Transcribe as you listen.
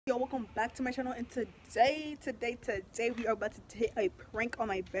Yo, welcome back to my channel, and today we are about to hit a prank on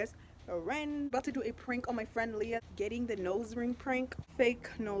my best friend. About to do a prank on my friend Leah, getting the nose ring prank. Fake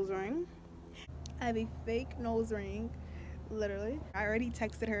nose ring. I have a fake nose ring, literally. I already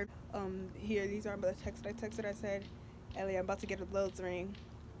texted her. Here, these are the texts I texted. I said, Ellie, I'm about to get a nose ring.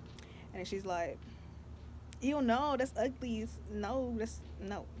 And she's like, ew, no, that's ugly. No,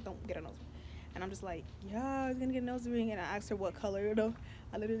 don't get a nose ring. And I'm just like, yeah, I was gonna get a nose ring. And I asked her what color,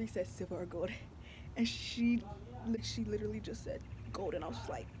 I literally said silver or gold. And she literally just said gold. And I was just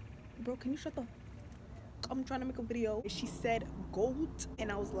like, bro, can you shut the I'm trying to make a video. She said gold,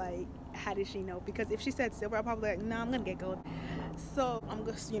 and I was like, how did she know? Because if she said silver, I'd probably like, nah, I'm gonna get gold. So I'm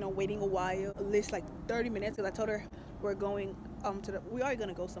just, waiting a while, at least like 30 minutes, because I told her we're going we are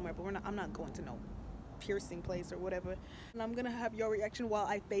gonna go somewhere, but I'm not going to no piercing place or whatever. And I'm gonna have your reaction while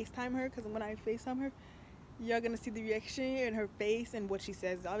I FaceTime her, because when I FaceTime her, you're gonna see the reaction in her face and what she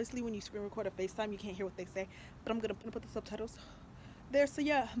says. Obviously, when you screen record a FaceTime, you can't hear what they say, but I'm gonna put the subtitles there. So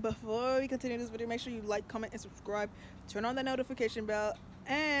yeah, before we continue this video, make sure you like, comment, and subscribe. Turn on the notification bell,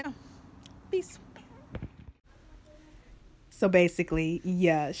 and peace. So basically,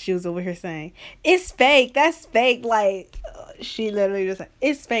 yeah, she was over here saying, it's fake, that's fake. Like, she literally just like,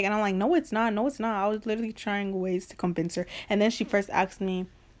 it's fake. And I'm like, no, it's not. No, it's not. I was literally trying ways to convince her. And then she first asked me,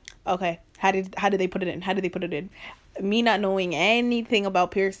 okay, how did they put it in? How did they put it in? Me not knowing anything about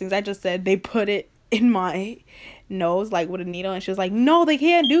piercings, I just said they put it in my nose, like with a needle. And she was like, no, they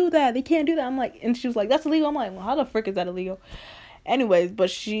can't do that. They can't do that. I'm like, and she was like, that's illegal. I'm like, well, how the frick is that illegal? Anyways,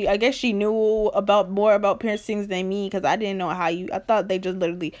 but I guess she knew more about piercings than me, because I didn't know I thought they just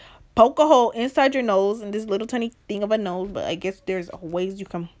literally poke a hole inside your nose in this little tiny thing of a nose. But I guess there's ways you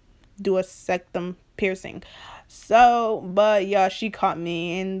can do a septum piercing. So, but yeah, she caught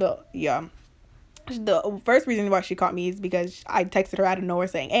me. And the first reason why she caught me is because I texted her out of nowhere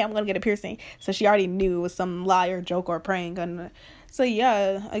saying, hey, I'm gonna get a piercing. So she already knew it was some lie or joke or prank. And so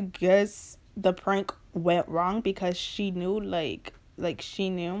yeah, I guess the prank went wrong because she knew, like she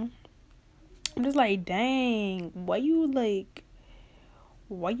knew. I'm just like, dang, why you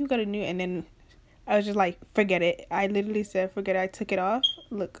gotta knew? And then I was just like, forget it. I literally said forget it. I took it off.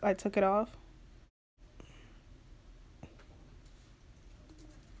 Look, I took it off.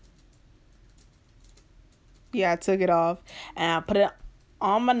 Yeah, I took it off and I put it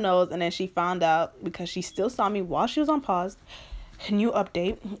on my nose. And then she found out, because she still saw me while she was on pause. New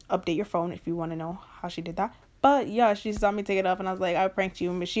update your phone if you want to know how she did that. But yeah, she saw me take it off, and I was like, I pranked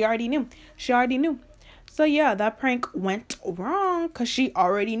you. But she already knew. So yeah, that prank went wrong because she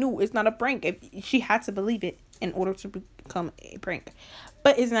already knew it's not a prank. If she had to believe it in order to become a prank.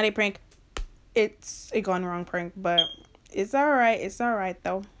 But it's not a prank. It's a gone wrong prank. But it's alright. It's alright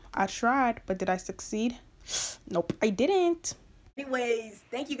though. I tried, but did I succeed? Nope, I didn't. Anyways,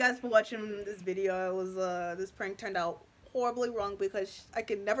 thank you guys for watching this video. It was this prank turned out horribly wrong because I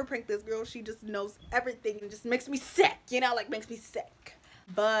could never prank this girl. She just knows everything and just makes me sick, like makes me sick.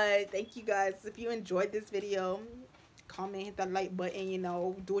 But thank you guys. If you enjoyed this video, comment, hit that like button,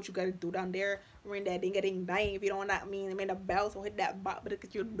 do what you gotta do down there. Ring that ding a ding dang. If you don't know what I mean, the bell, so hit that bot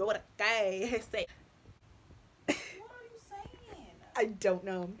because you know what I say. What are you saying? I don't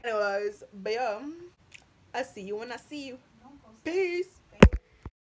know. Anyways, but yeah, I see you when I see you. Peace.